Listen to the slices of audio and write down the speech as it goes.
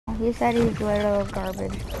he said he's literal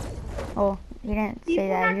garbage. Oh, he didn't say People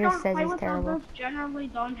that. that He just don't says play he's with terrible. others generally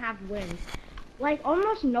don't have wins. Like,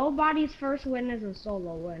 almost nobody's first win is a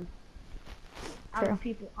solo win. Out True. of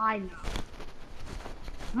people I know.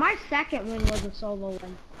 My second win was a solo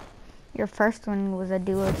win. Your first one was a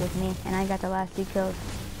duos with me, and I got the last 2 kills.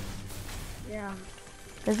 Yeah.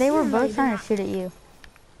 Because they were both trying to shoot at you.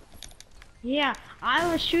 Yeah,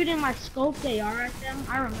 I was shooting my scoped AR at them.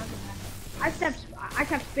 I remember that. I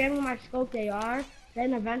kept spamming my scoped AR.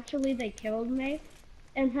 Then eventually they killed me.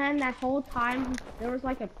 And then that whole time there was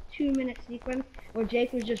like a 2-minute sequence where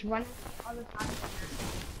Jake was just running the other side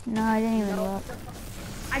of No, I didn't even look.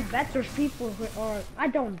 I bet there's people who, or I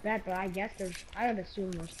don't bet, but I guess I would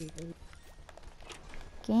assume there's people.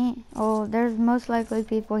 Can't. Oh, there's most likely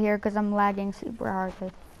people here because I'm lagging super hard.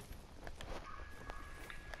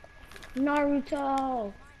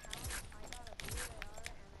 Naruto!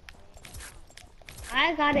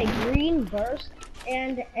 I got a green burst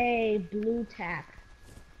and a blue tack.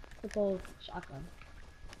 Typical shotgun.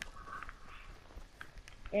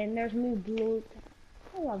 And there's new blue.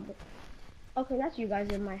 I love it. Okay, that's you guys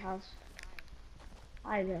in my house.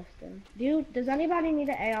 Hi, Justin. Does anybody need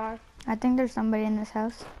an AR? I think there's somebody in this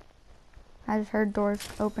house. I just heard doors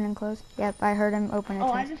open and close. Yep, I heard him open and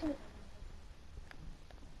close.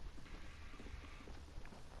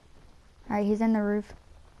 Alright, he's in the roof.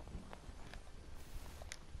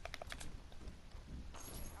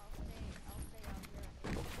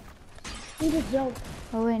 He just jumped.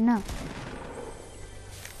 Oh wait, no.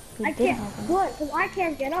 I can't. What? Because I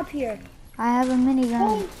can't get up here. I have a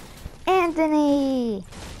minigun. Oh. Anthony!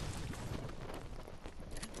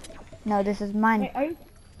 No, this is mine. Wait,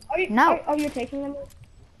 are you? No. Oh, you're taking them?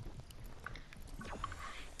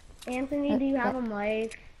 Anthony, do you have a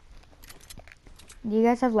mic? Do you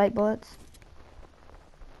guys have light bullets?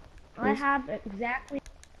 I have exactly.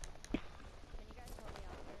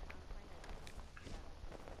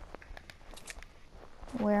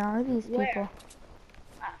 Where are these people? Where?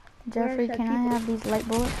 Jeffrey, can I have these light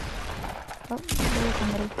bullets? Oh, there's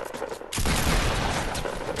somebody.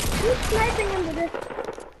 Who's sniping into this?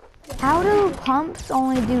 How do pumps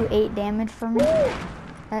only do 8 damage for me?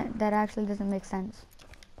 That actually doesn't make sense.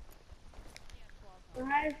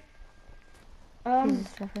 Guys,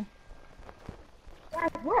 Jesus, Jeffrey. guys,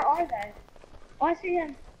 where are they? Oh, I see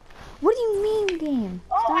him. What do you mean, game?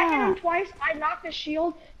 Oh, Stop. I hit him twice. I knocked the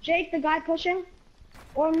shield. Jake, the guy pushing.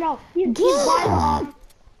 Or no, he's by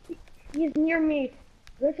the, he's near me.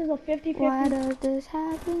 This is a 50-50. Why does this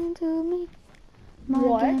happen to me? My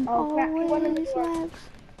what? game Oh, crap. He went in the always door. lags.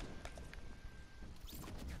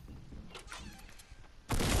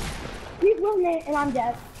 He's with me, and I'm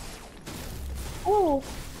dead. Oh.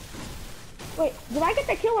 Wait, did I get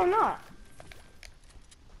the kill or not?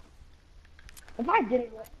 If I didn't...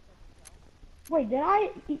 Wait, did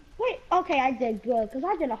I... Wait, okay, I did good, because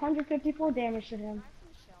I did 154 damage to him.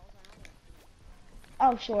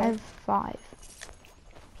 Oh, sure. I have 5.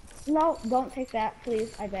 No, don't take that,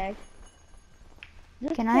 please, I beg.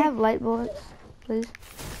 Just Can I have light bullets, please?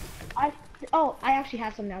 I actually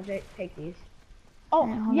have some now, Jake. Take these. Oh,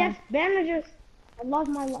 Right, yes, bandages. I love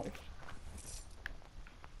my life.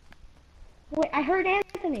 Wait, I heard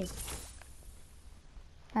Anthony.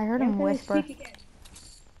 I heard him whisper. Speak again.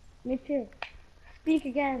 Me too. Speak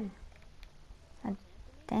again. I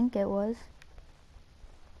think it was.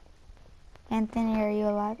 Anthony, are you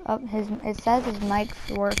alive? Oh, it says his mic's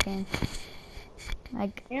working.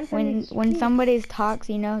 Like Anthony, when somebody talks,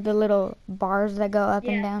 you know, the little bars that go up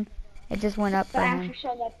and down. It just went up for him.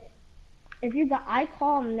 If you got, I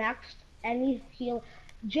call him next any heal.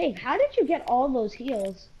 Jake, how did you get all those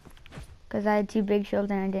heals? Because I had 2 big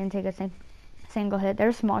shields and I didn't take a single hit.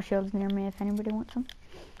 There's small shields near me if anybody wants them.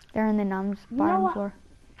 They're in the nom's bottom floor.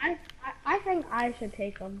 I think I should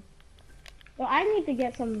take them. But I need to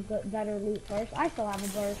get some better loot first. I still have a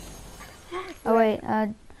burst. Oh wait,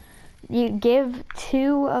 you give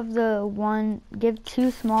 2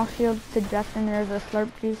 small shields to Justin. There's a slurp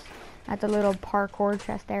juice at the little parkour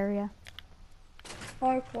chest area.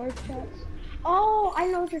 Parkour chest? Oh, I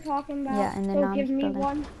know what you're talking about. Yeah, and then so give me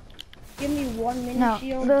one mini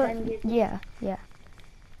shield and give me yeah.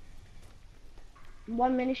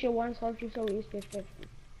 1 mini shield, 1 slurp juice, so we get 50.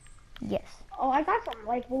 Yes. Oh, I got some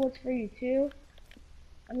light bullets for you too.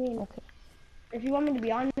 I mean, okay. If you want me to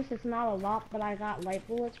be honest, it's not a lot, but I got light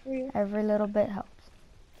bullets for you. Every little bit helps.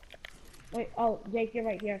 Wait, oh, Jake, you're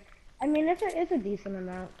right here. I mean, it's a decent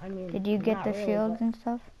amount. I mean, did you get the shields and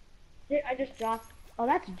stuff? I just dropped. Oh,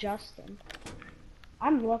 that's Justin.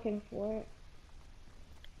 I'm looking for it.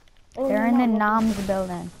 Oh, they're in the Noms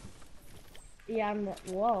building. Yeah,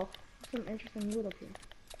 whoa. Some interesting loot up here.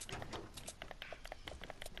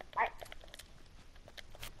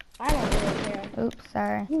 Oops,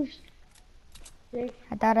 sorry. Who's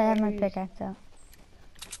I thought I had my pickaxe out.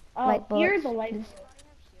 Oh, Light here's bullets, the light. please.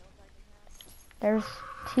 There's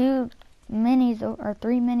 2 minis or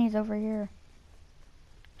 3 minis over here.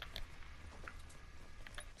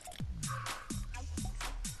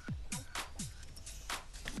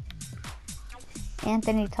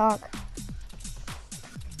 Anthony, talk.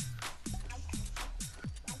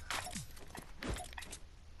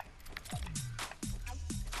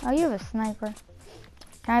 Oh, you have a sniper.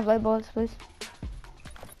 Can I have light bullets, please?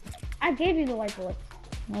 I gave you the light bullets.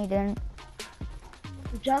 No, you didn't.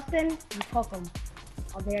 Justin, you took them.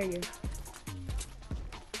 How dare you?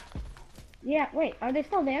 Yeah, wait, are they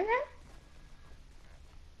still there then?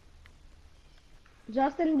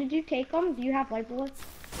 Justin, did you take them? Do you have light bullets?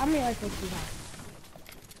 How many light bullets do you have?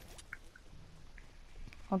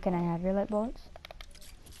 Well, can I have your light bullets?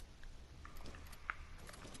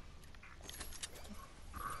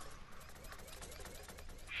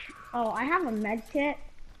 Oh, I have a med kit.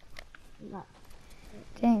 No.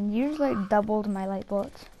 Dang, you just like doubled my light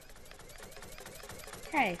bullets.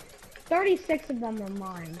 Hey, 36 of them are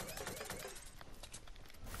mine.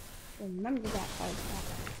 Remember that part.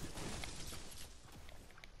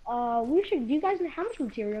 We should. Do you guys know how much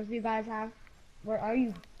materials do you guys have? Where are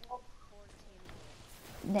you?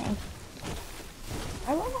 Dang.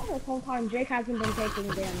 I love how this whole time Jake hasn't been taking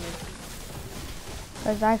damage.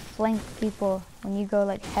 Because I flank people when you go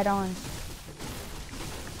like head on.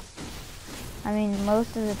 I mean,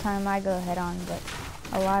 most of the time I go head on, but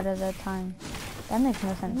a lot of the time. That makes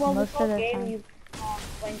no sense. Well, Most of the time. You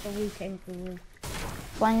flankaroo kangaroo.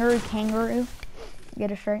 Flangaroo kangaroo.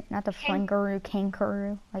 Get it straight. Not the flangaroo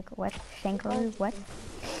kangaroo. Like what? Shankaroo? What?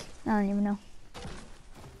 I don't even know.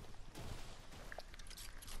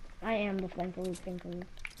 I am the flankaroo kangaroo.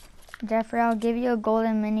 Jeffrey, I'll give you a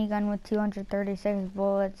golden minigun with 236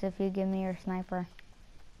 bullets if you give me your sniper.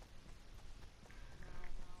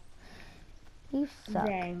 You suck.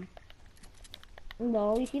 Dang.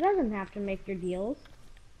 No, he doesn't have to make your deals.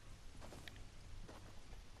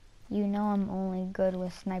 You know I'm only good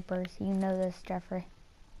with snipers. You know this, Jeffrey.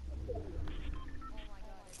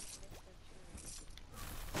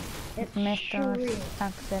 It's Mr. Sheree.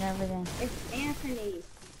 Sucks at everything. It's Anthony.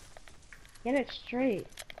 Get it straight.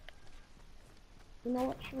 You know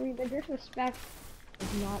what, Sheree? The disrespect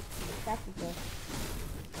is not acceptable.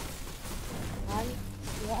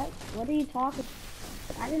 What? What are you talking?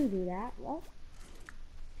 I didn't do that. What?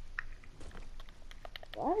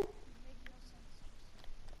 What?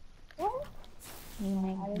 What? You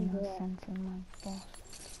make I didn't do no it. sense in my balls.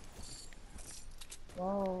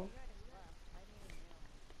 Whoa.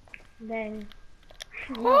 Then.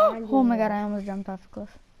 Oh my god, I almost jumped off a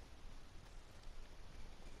cliff.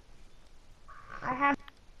 I have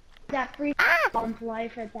that free bump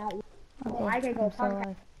life at that. Okay, I can go I'm still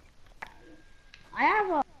alive. I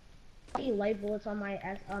have a light bullets on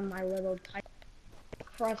my little tight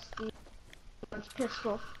crusty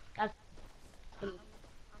pistol. That's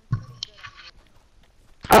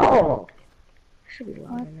oh. Should be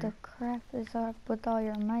loud What in the there. crap is up with all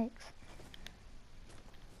your mics?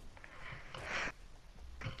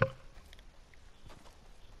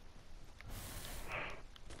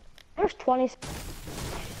 There's 20.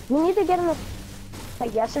 We need to get him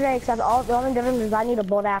like yesterday, except the only difference is I need a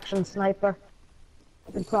bolt action sniper.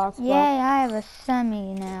 The crossbow. Yay, I have a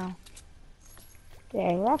semi now.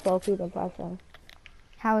 Dang, that's low-key depressing.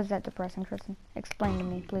 How is that depressing, Tristan? Explain to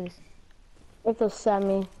me, please. It's a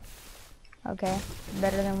semi. Okay,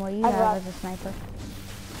 better than what you I have got- as a sniper.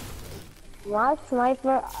 My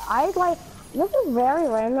sniper, this is very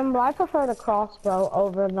random, but I prefer the crossbow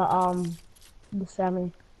over the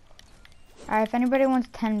semi. Alright, if anybody wants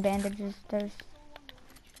 10 bandages, there's...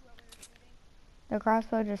 The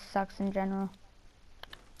crossbow just sucks in general.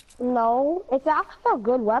 No, it's actually a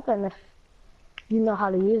good weapon if you know how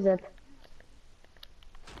to use it.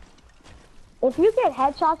 If you get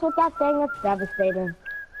headshots with that thing, it's devastating.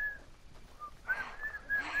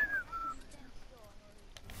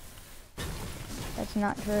 That's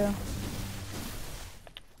not true.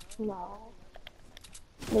 No.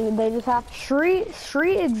 They just have Shri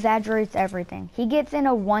exaggerates everything. He gets in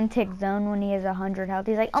a one-tick zone when he has 100 health.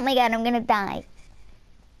 He's like, oh my god, I'm gonna die.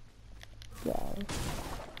 Yeah.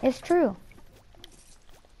 It's true.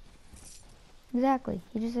 Exactly.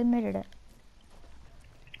 He just admitted it.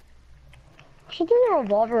 Should do a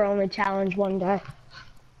revolver only challenge one day.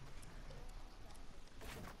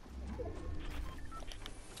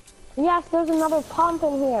 Yes, there's another pump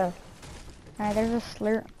in here. Alright, there's a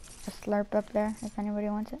slurp up there if anybody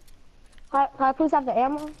wants it. Can I please have the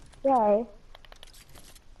ammo? Yay.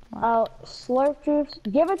 Oh, slurp juice.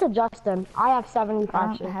 Give it to Justin. I have I 75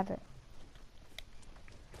 don't shit. have it.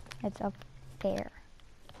 It's up there.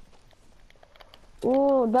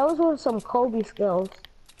 Ooh, those were some Kobe skills.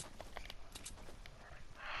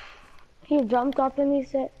 He jumped up and he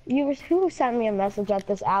said, who sent me a message at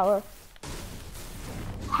this hour?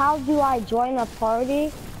 How do I join a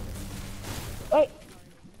party? Wait,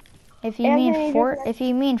 If you Anthony, if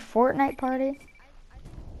you mean Fortnite party,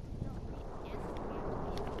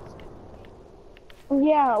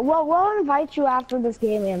 yeah, well, we'll invite you after this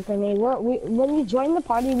game, Anthony. When you join the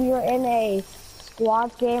party, we were in a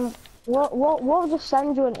squad game. We'll just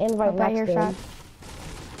send you an invite hope I next hear game. shots.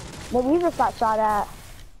 But we just got shot at.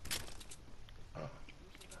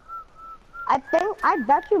 I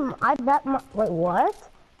bet wait, what?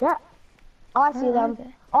 Yeah. Oh, I see Where are them.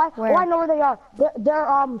 they? Oh, Where? I know where they are. They're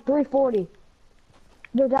 340.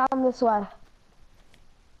 They're down this way.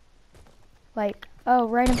 Like, oh,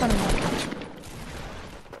 right in front of me.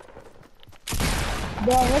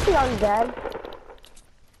 Dang, is he already dead?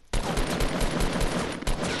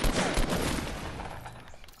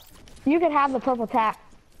 You could have the purple tack.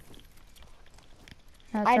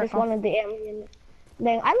 No, I just circle. wanted the ambient.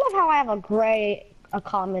 Dang, I love how I have a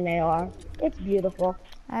common AR. It's beautiful.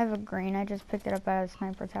 I have a green. I just picked it up out of a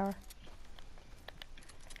sniper tower.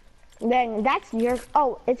 Dang, that's your.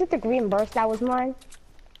 Oh, is it the green burst that was mine?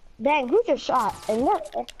 Dang, who just shot? And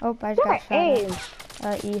Oh, I just got shot aim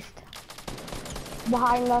at. East.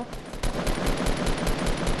 behind us.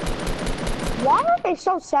 Why are they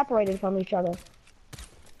so separated from each other?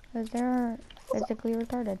 Because they're physically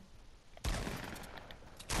retarded.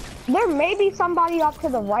 There may be somebody up to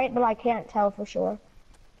the right, but I can't tell for sure.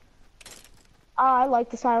 I like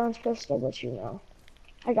the silence pistol, but you know,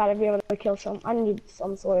 I gotta be able to kill some. I need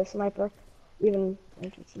some sort of sniper, even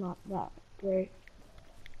if it's not that great.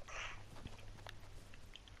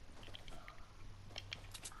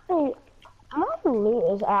 Hey, my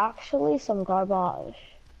loot is actually some garbage.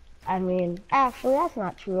 I mean, actually, that's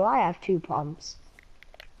not true. I have 2 pumps.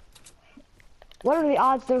 What are the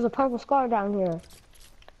odds there's a purple scar down here?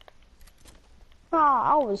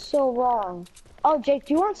 Ah, I was so wrong. Oh, Jake,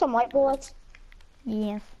 do you want some light bullets?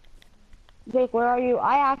 Yes. Jake, where are you?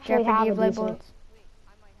 I actually Jeffrey, do have you a have light decent. bullets?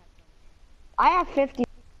 I have 50.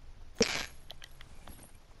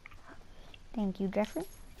 Thank you, Jeffrey.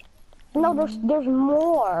 No, there's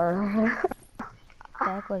more. What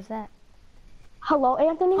the heck was that? Hello,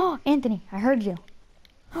 Anthony? Oh, Anthony, I heard you.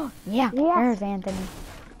 Oh, yeah, Yes. there's Anthony.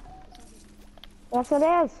 Yes, it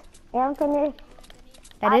is. Anthony.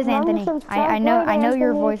 That is I've known you Anthony. since I third know grade, your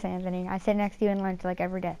Anthony. voice, Anthony. I sit next to you in lunch like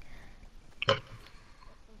every day.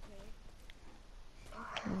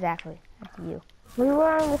 Exactly. That's you. We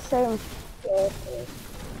were in the same school.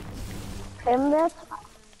 Him this?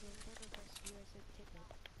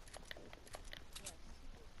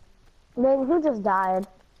 Then who just died?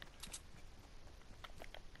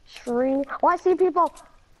 Tree. Oh, I see people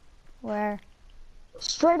Where?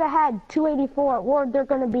 straight ahead, 284, or they're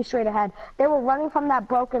gonna be straight ahead. They were running from that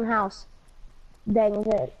broken house. Dang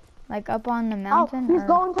it. Like up on the Oh, mountain? he's or...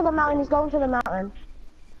 going to the mountain, he's going to the mountain.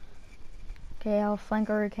 Okay, I'll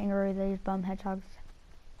flanker kangaroo these bum hedgehogs.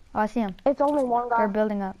 Oh, I see him. It's only one guy. They're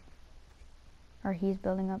building up. Or he's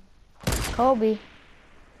building up. Kobe.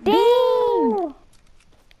 Dang!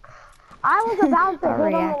 I was about to A hit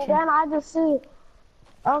him reaction. and then I just see.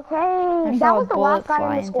 Okay, I that saw was a the bullet last guy in fly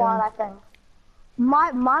the into squad, him. I think.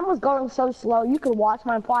 Mine was going so slow, you could watch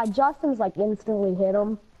mine fly. Justin's like instantly hit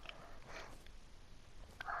him.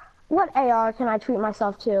 What AR can I treat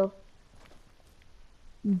myself to?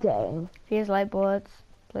 Dang. If he has light bullets,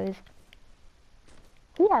 please.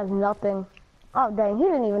 He has nothing. Oh dang, he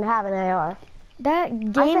didn't even have an AR. That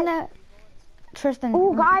game that... Tristan...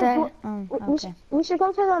 Ooh guys, that, we, we should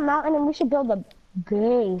go to the mountain and we should build a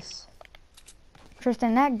base.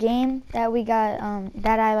 Tristan, that game that we got,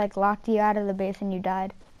 that I like locked you out of the base and you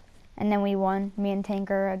died. And then we won, me and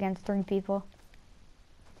Tanker against 3 people.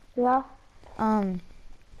 Yeah?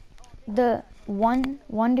 The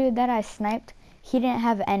one dude that I sniped, he didn't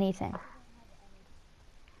have anything.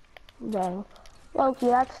 Dang. Loki,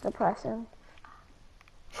 that's depressing.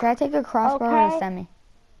 Should I take a crossbow or a Okay. semi?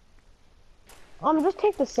 Just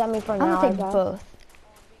take the semi for I'm now, gonna I take guess. both.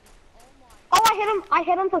 Oh, I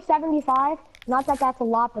hit him for 75. Not that that's a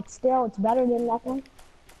lot, but still, it's better than nothing.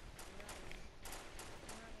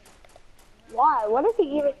 Why? What is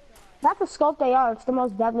he even? That's a scoped AR. It's the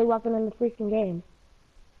most deadly weapon in the freaking game.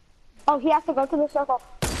 Oh, he has to go to the circle.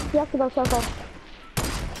 He has to go circle.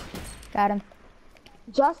 Got him.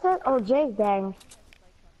 Justin or Jake, dang.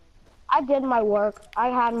 I did my work. I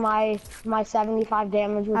had my 75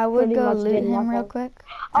 damage, which I would pretty go much loot did him real nothing. quick.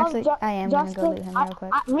 Oh, Actually, I am gonna go Justin, loot him real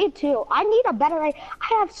quick. me too. I need a better. I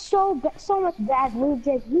have so much bad loot,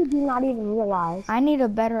 Jake. You do not even realize. I need a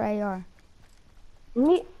better AR.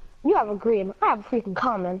 Me, you have a green. I have a freaking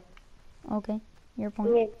common. Okay, your I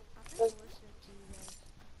point. mean,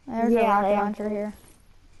 There's a yeah, rocket yeah. launcher here.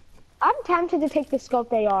 I'm tempted to take the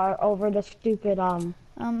scoped AR over the stupid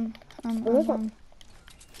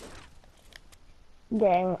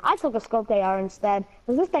Dang, I took a scoped AR instead,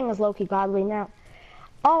 because this thing is low-key godly now.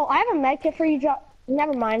 Oh, I have a med kit for you,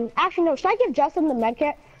 Never mind. Actually, no, should I give Justin the med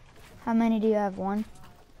kit? How many do you have? One?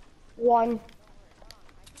 One.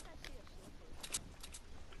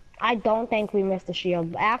 I don't think we missed the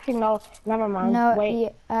shield. Actually, no, never mind. No, Wait.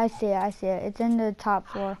 yeah, I see it. It's in the top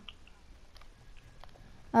floor.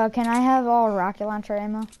 Can I have all rocket launcher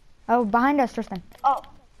ammo? Oh, behind us, Tristan. Oh,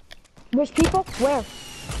 there's people? Where?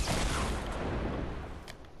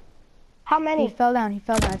 How many? He fell down.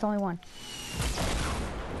 It's only one.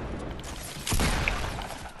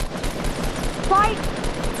 Fight!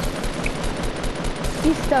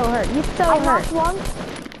 He's so hurt. I knocked one.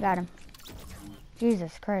 Got him.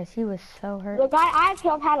 Jesus Christ, he was so hurt. The guy I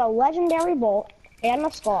killed had a legendary bolt and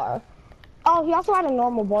a scar. Oh, he also had a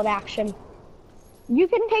normal bolt action. You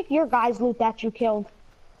can take your guy's loot that you killed.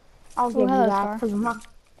 I'll give you that. Scar.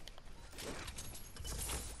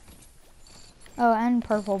 Oh, and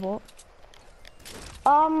purple bolt.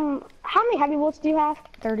 How many heavy bolts do you have?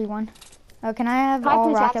 31. Oh, can I have Can I all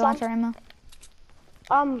please have rocket some? launcher ammo?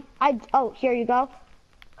 Oh, here you go.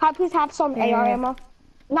 Can I please have some Yeah. AR ammo?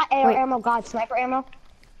 Not AR Wait. ammo, God, sniper ammo.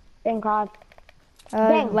 Thank God.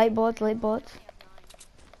 Dang. Light bullets.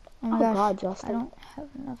 Oh my gosh, God, Justin. I don't have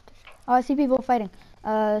enough to Oh, I see people fighting.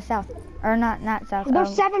 South. Or not south.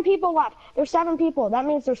 There's 7 people left. There's 7 people. That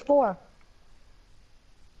means there's 4.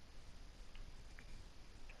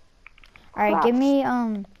 Alright, give me,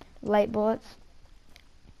 light bullets.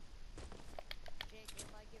 Jake, if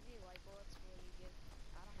I give you light bullets,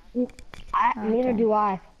 will you give? I don't have. Neither do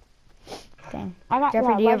I. Dang. I got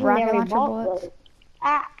Jeffrey, do you have rocket legendary launcher bolt. bullets?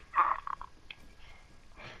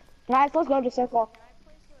 Guys, let's go to circle. Can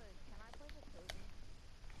I place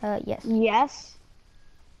a cozy? Yes. Yes.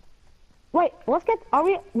 Wait,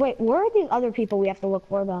 wait, where are these other people we have to look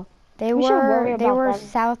for though? They We should worry were about them.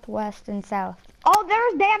 southwest and south. Oh,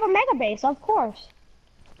 they have a mega base, of course.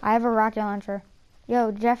 I have a rocket launcher.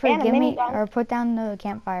 Yo, Jeffrey, And a give me, minigun. or put down the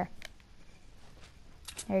campfire.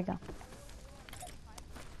 There you go.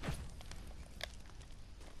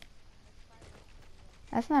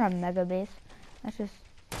 That's not a mega base. That's just,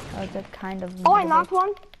 it's a kind of Oh, I mega knocked base.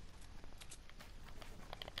 one.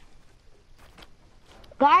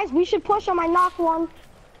 Guys, we should push him. I knocked one.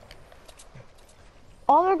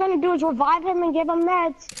 All they're gonna do is revive him and give him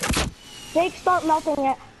meds. Jake, start melting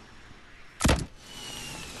it.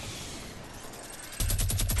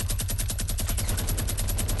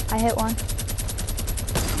 I hit one.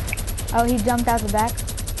 Oh, he jumped out the back.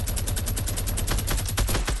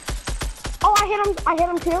 Oh, I hit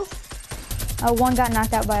him too. Oh, one got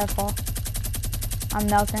knocked out by a fall. I'm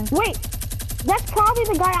melting. Wait, that's probably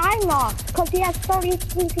the guy I knocked, because he has 30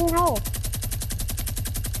 freaking health.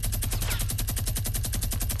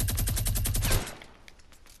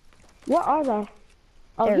 Where are they?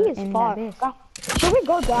 Oh, They're he is in far. that base. Should we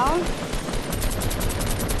go down?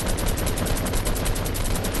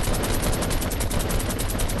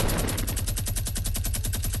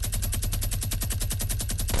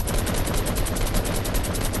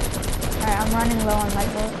 Alright, I'm running low on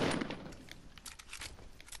light bullets.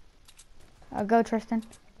 Go, Tristan.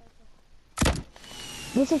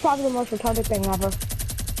 This is probably the most retarded thing ever.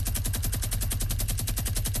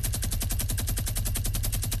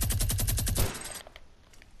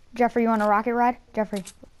 Jeffrey, you want a rocket ride? Jeffrey.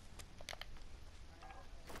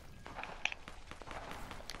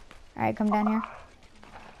 Alright, come down here.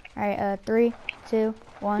 Alright, 3, 2,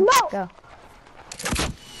 1, No! go.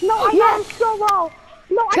 No, I got him so low.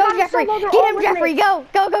 No, I Go, got Jeffrey! him so low. They're Get all him, with Jeffrey! me. Go!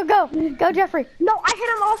 Go, go, go! Go, Jeffrey! No, I hit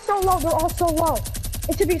them all so low. They're all so low.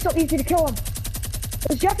 It should be so easy to kill him.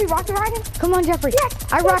 Is Jeffrey rocket riding? Come on, Jeffrey! Yes!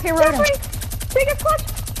 I rocket rode him! Jeffrey! Biggest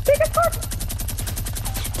push! Biggest push!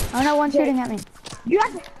 Oh no, one's shooting at me. You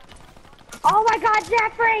have to... Oh my god,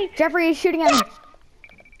 Jeffrey! Jeffrey is shooting at me.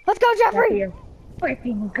 Let's go, Jeffrey!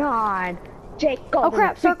 Freaking god. Jake, go Oh,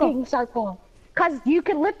 crap, to the circle. freaking circle. Cause you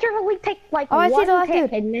can literally take like Oh, I see one the last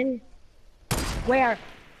hit dude. and then... Where?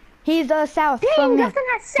 He's south Dang, from me. Justin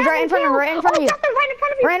has He's right in front of kills. me, right in front of you. Justin, right in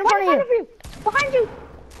front of you. Right in front of you. Behind you.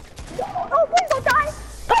 Oh, please don't die.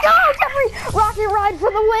 Let's go, Jeffrey! Rocket ride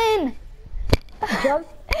for the win!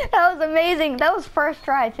 That was amazing. That was first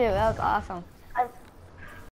try too. That was awesome.